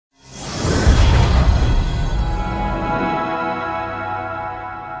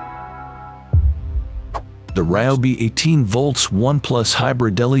The Ryobi 18 volts 1 Plus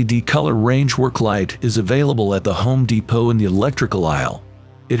Hybrid LED Color Range Work Light is available at the Home Depot in the electrical aisle.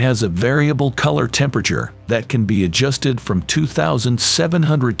 It has a variable color temperature that can be adjusted from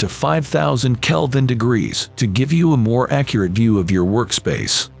 2,700 to 5,000 Kelvin degrees to give you a more accurate view of your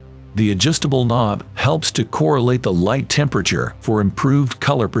workspace. The adjustable knob helps to correlate the light temperature for improved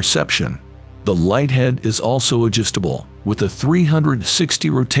color perception. The light head is also adjustable, with a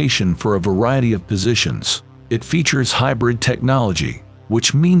 360 rotation for a variety of positions. It features hybrid technology,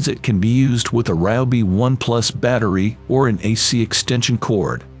 which means it can be used with a Ryobi 1 Plus battery or an AC extension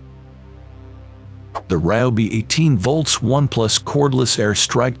cord. The Ryobi 18 volts 1 Plus Cordless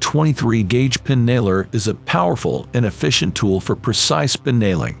Airstrike 23 gauge pin nailer is a powerful and efficient tool for precise pin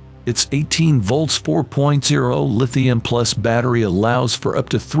nailing. Its 18 volts 4.0 lithium plus battery allows for up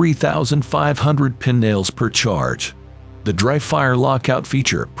to 3,500 pin nails per charge. The dry fire lockout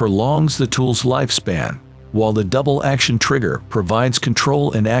feature prolongs the tool's lifespan, while the double action trigger provides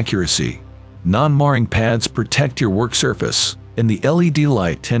control and accuracy. Non-marring pads protect your work surface, and the LED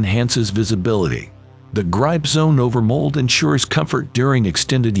light enhances visibility. The gripe zone over mold ensures comfort during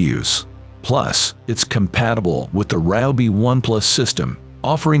extended use. Plus, it's compatible with the Ryobi 1 Plus system,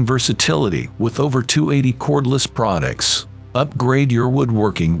 offering versatility with over 280 cordless products. Upgrade your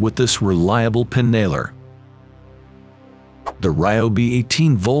woodworking with this reliable pin nailer. The Ryobi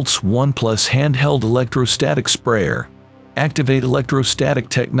 18 volts 1 Plus handheld electrostatic sprayer. Activate electrostatic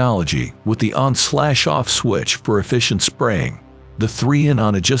technology with the on/off switch for efficient spraying. The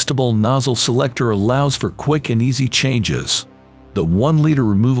 3-in-1 adjustable nozzle selector allows for quick and easy changes. The 1-liter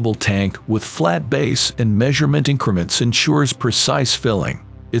removable tank with flat base and measurement increments ensures precise filling.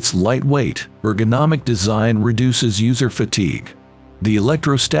 Its lightweight, ergonomic design reduces user fatigue. The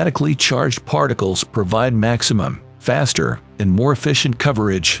electrostatically charged particles provide maximum, faster, and more efficient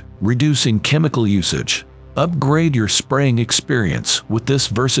coverage, reducing chemical usage. Upgrade your spraying experience with this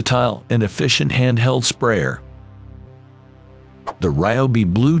versatile and efficient handheld sprayer. The Ryobi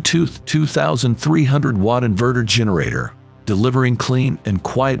Bluetooth 2300 watt inverter generator, delivering clean and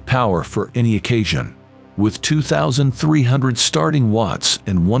quiet power for any occasion. With 2,300 starting watts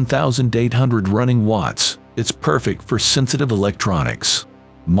and 1,800 running watts, it's perfect for sensitive electronics.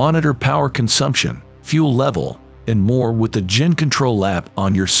 Monitor power consumption, fuel level, and more with the Gen Control app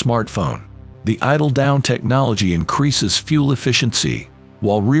on your smartphone. The idle down technology increases fuel efficiency,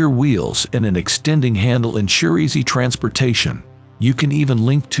 while rear wheels and an extending handle ensure easy transportation. You can even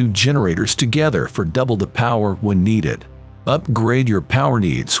link two generators together for double the power when needed. Upgrade your power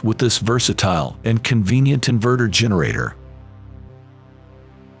needs with this versatile and convenient inverter generator.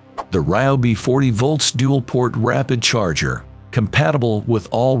 The Ryobi 40 volts dual port rapid charger, compatible with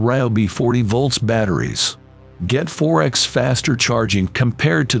all Ryobi 40 volts batteries. Get 4x faster charging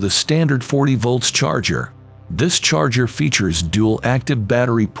compared to the standard 40 volts charger. This charger features dual active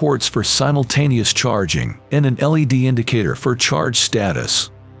battery ports for simultaneous charging and an LED indicator for charge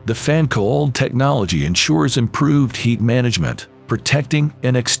status. The fan-cooled technology ensures improved heat management, protecting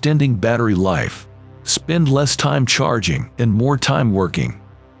and extending battery life. Spend less time charging and more time working.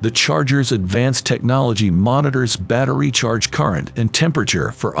 The charger's advanced technology monitors battery charge current and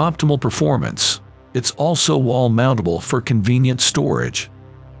temperature for optimal performance. It's also wall-mountable for convenient storage.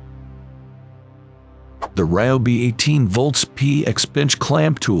 The Ryobi 18 volts PX bench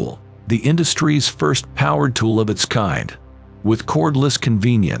clamp tool, the industry's first powered tool of its kind. With cordless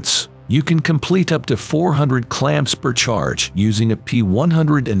convenience, you can complete up to 400 clamps per charge using a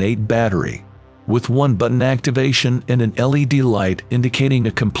P108 battery. With one-button activation and an LED light indicating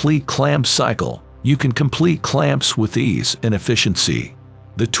a complete clamp cycle, you can complete clamps with ease and efficiency.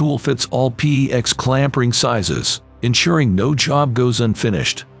 The tool fits all PX clamp ring sizes, ensuring no job goes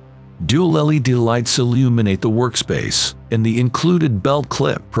unfinished. Dual LED lights illuminate the workspace, and the included belt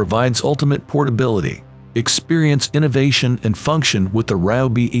clip provides ultimate portability. Experience innovation and function with the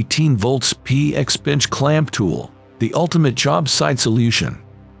Ryobi 18 volts PX bench clamp tool, the ultimate job site solution.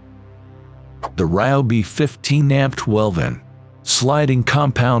 The Ryobi 15 amp 12-in sliding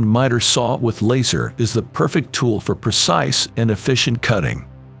compound miter saw with laser is the perfect tool for precise and efficient cutting.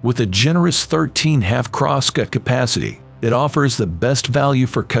 With a generous 13.5 crosscut capacity, it offers the best value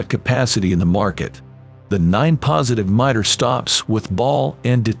for cut capacity in the market. The 9-positive miter stops with ball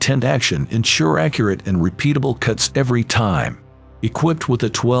and detent action ensure accurate and repeatable cuts every time. Equipped with a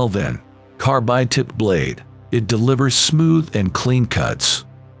 12-in carbide-tipped blade, it delivers smooth and clean cuts.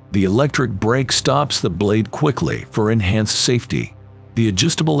 The electric brake stops the blade quickly for enhanced safety. The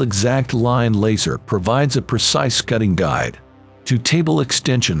adjustable exact line laser provides a precise cutting guide. Two table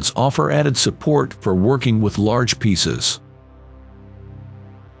extensions offer added support for working with large pieces.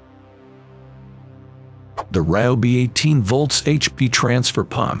 The Ryobi 18 volts HP transfer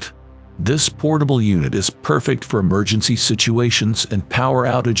pump. This portable unit is perfect for emergency situations and power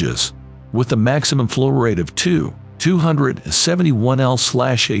outages. With a maximum flow rate of 271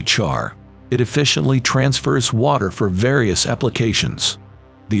 L/HR, it efficiently transfers water for various applications.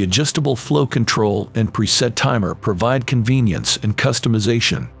 The adjustable flow control and preset timer provide convenience and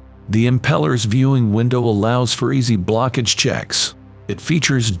customization. The impeller's viewing window allows for easy blockage checks. It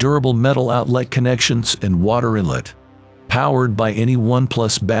features durable metal outlet connections and water inlet. Powered by any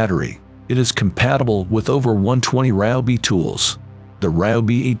OnePlus battery, it is compatible with over 120 Ryobi tools. The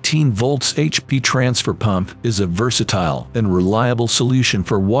Ryobi 18 volts HP transfer pump is a versatile and reliable solution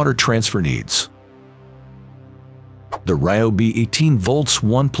for water transfer needs. The Ryobi 18 volts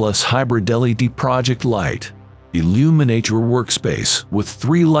OnePlus hybrid LED project light. Illuminate your workspace with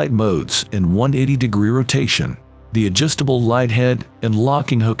 3 light modes and 180-degree rotation. The adjustable light head and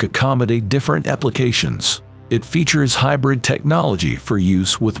locking hook accommodate different applications. It features hybrid technology for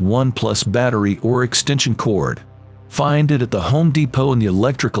use with OnePlus battery or extension cord. Find it at the Home Depot in the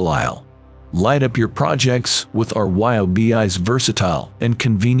electrical aisle. Light up your projects with our Ryobi's versatile and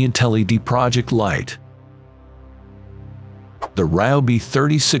convenient LED project light. The Ryobi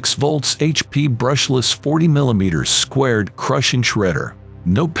 36 volts HP brushless 40mm squared crushing shredder.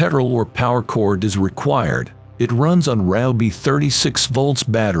 No pedal or power cord is required. It runs on Ryobi 36 volts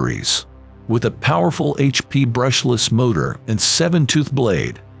batteries. With a powerful HP brushless motor and 7-tooth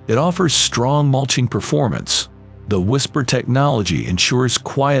blade, it offers strong mulching performance. The whisper technology ensures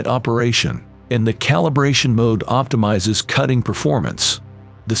quiet operation, and the calibration mode optimizes cutting performance.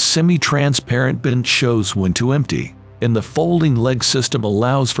 The semi-transparent bin shows when to empty, and the folding leg system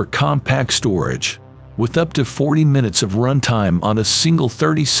allows for compact storage. With up to 40 minutes of runtime on a single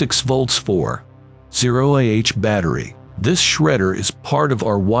 36 volts 4.0Ah battery, this shredder is part of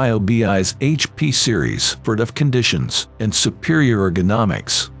our Ryobi's HP series for tough conditions and superior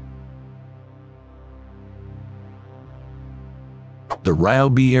ergonomics. The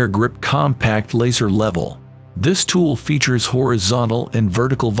Ryobi Air Grip Compact Laser Level. This tool features horizontal and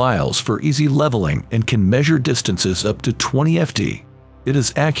vertical vials for easy leveling and can measure distances up to 20 ft. It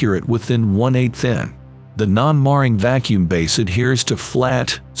is accurate within 1/8 in. The non-marring vacuum base adheres to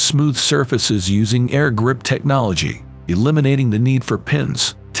flat, smooth surfaces using air grip technology, eliminating the need for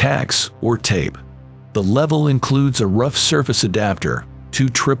pins, tacks, or tape. The level includes a rough surface adapter, 2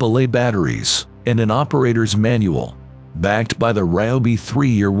 AAA batteries, and an operator's manual. Backed by the Ryobi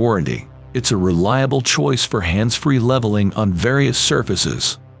 3-year warranty, it's a reliable choice for hands-free leveling on various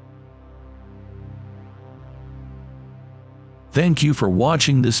surfaces. Thank you for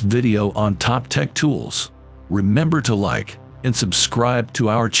watching this video on Top Tech Tools. Remember to like and subscribe to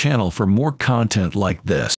our channel for more content like this.